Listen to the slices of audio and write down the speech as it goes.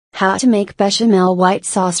How to make bechamel white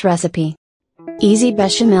sauce recipe. Easy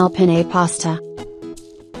bechamel penne pasta.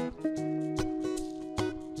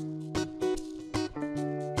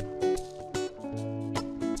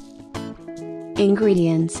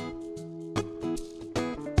 Ingredients: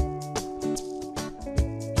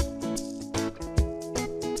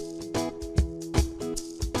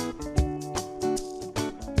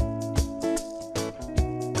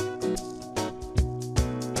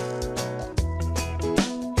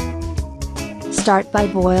 start by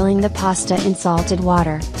boiling the pasta in salted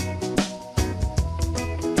water.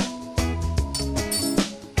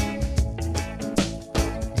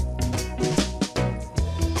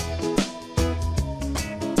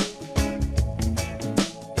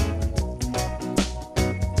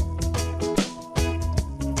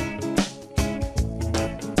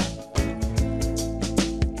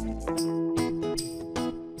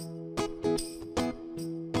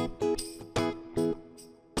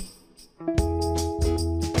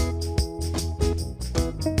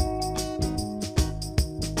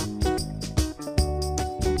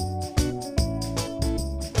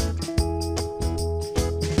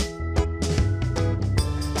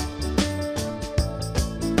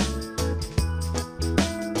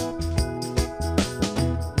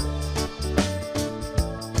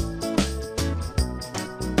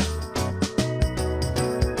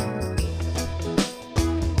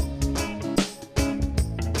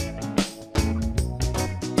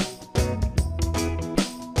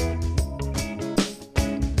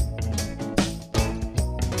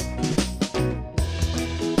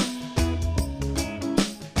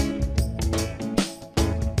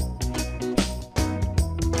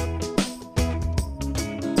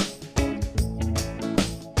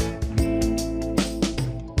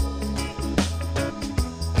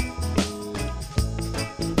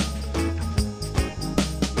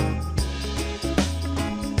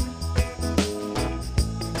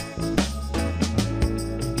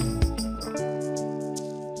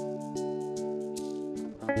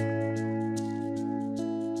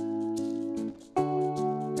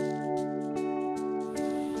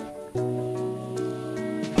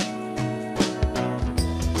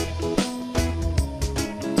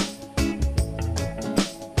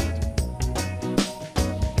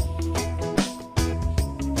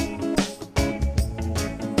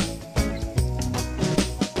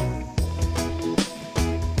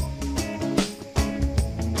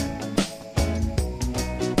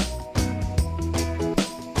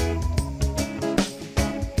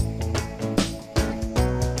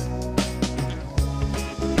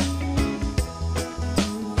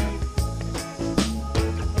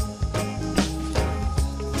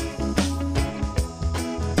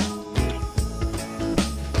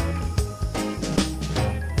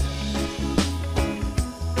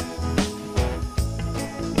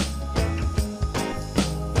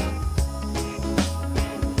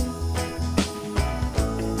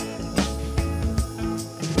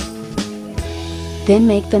 Then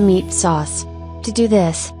make the meat sauce. To do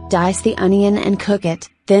this, dice the onion and cook it,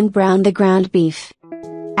 then brown the ground beef.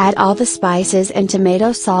 Add all the spices and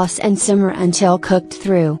tomato sauce and simmer until cooked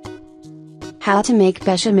through. How to make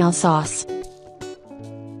bechamel sauce.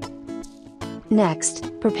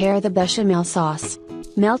 Next, prepare the bechamel sauce.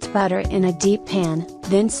 Melt butter in a deep pan,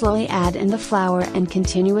 then slowly add in the flour and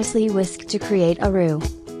continuously whisk to create a roux.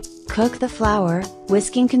 Cook the flour,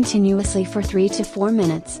 whisking continuously for 3 to 4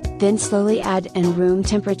 minutes, then slowly add in room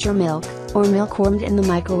temperature milk, or milk warmed in the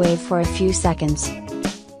microwave for a few seconds.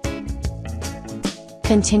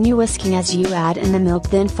 Continue whisking as you add in the milk,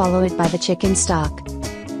 then follow it by the chicken stock.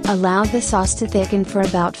 Allow the sauce to thicken for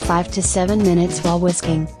about 5 to 7 minutes while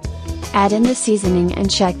whisking. Add in the seasoning and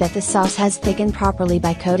check that the sauce has thickened properly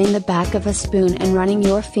by coating the back of a spoon and running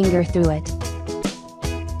your finger through it.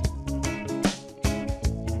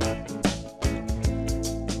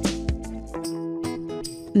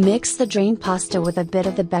 Mix the drained pasta with a bit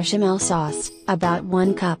of the bechamel sauce, about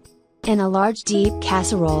 1 cup. In a large deep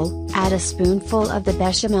casserole, add a spoonful of the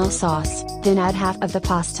bechamel sauce, then add half of the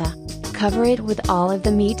pasta. Cover it with all of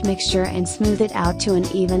the meat mixture and smooth it out to an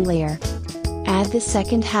even layer. Add the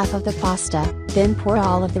second half of the pasta, then pour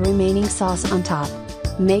all of the remaining sauce on top.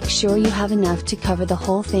 Make sure you have enough to cover the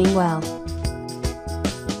whole thing well.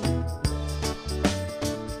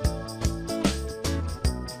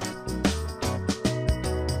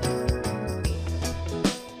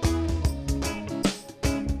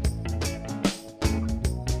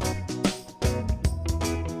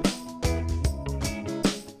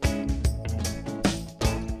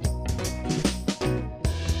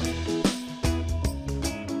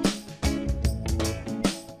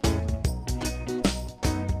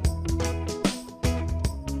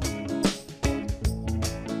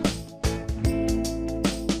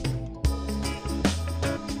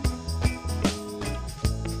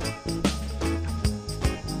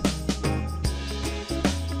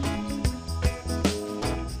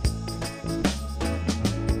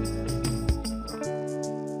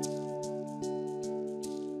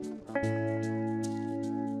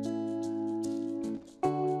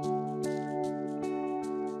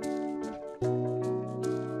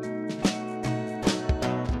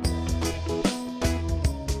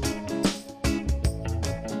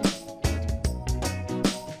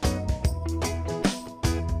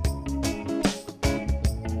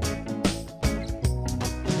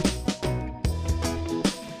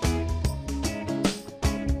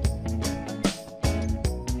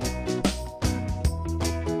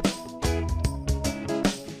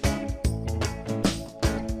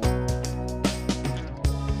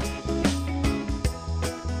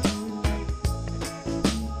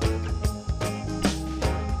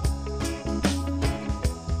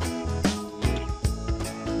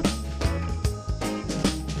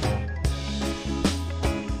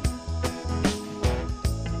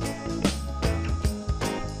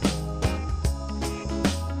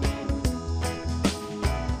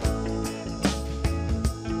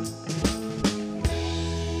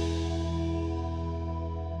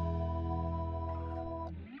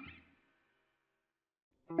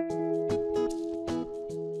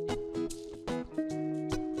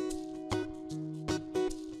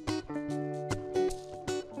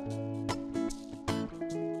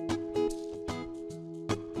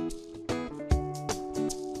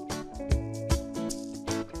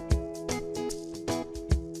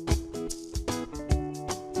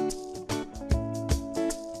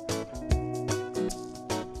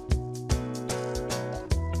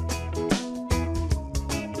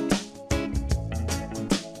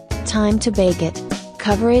 time to bake it.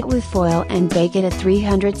 Cover it with foil and bake it at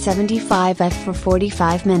 375 F for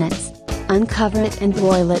 45 minutes. Uncover it and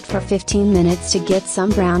broil it for 15 minutes to get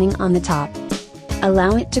some browning on the top.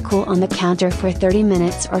 Allow it to cool on the counter for 30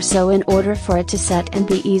 minutes or so in order for it to set and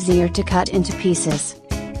be easier to cut into pieces.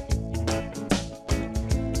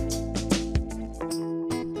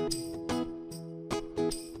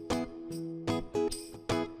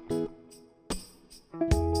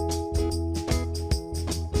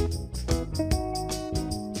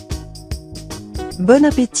 Bon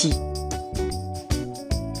appétit!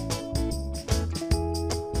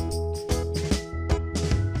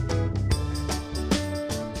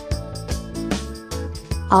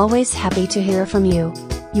 Always happy to hear from you.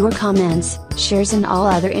 Your comments, shares and all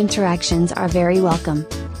other interactions are very welcome.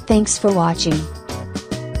 Thanks for watching.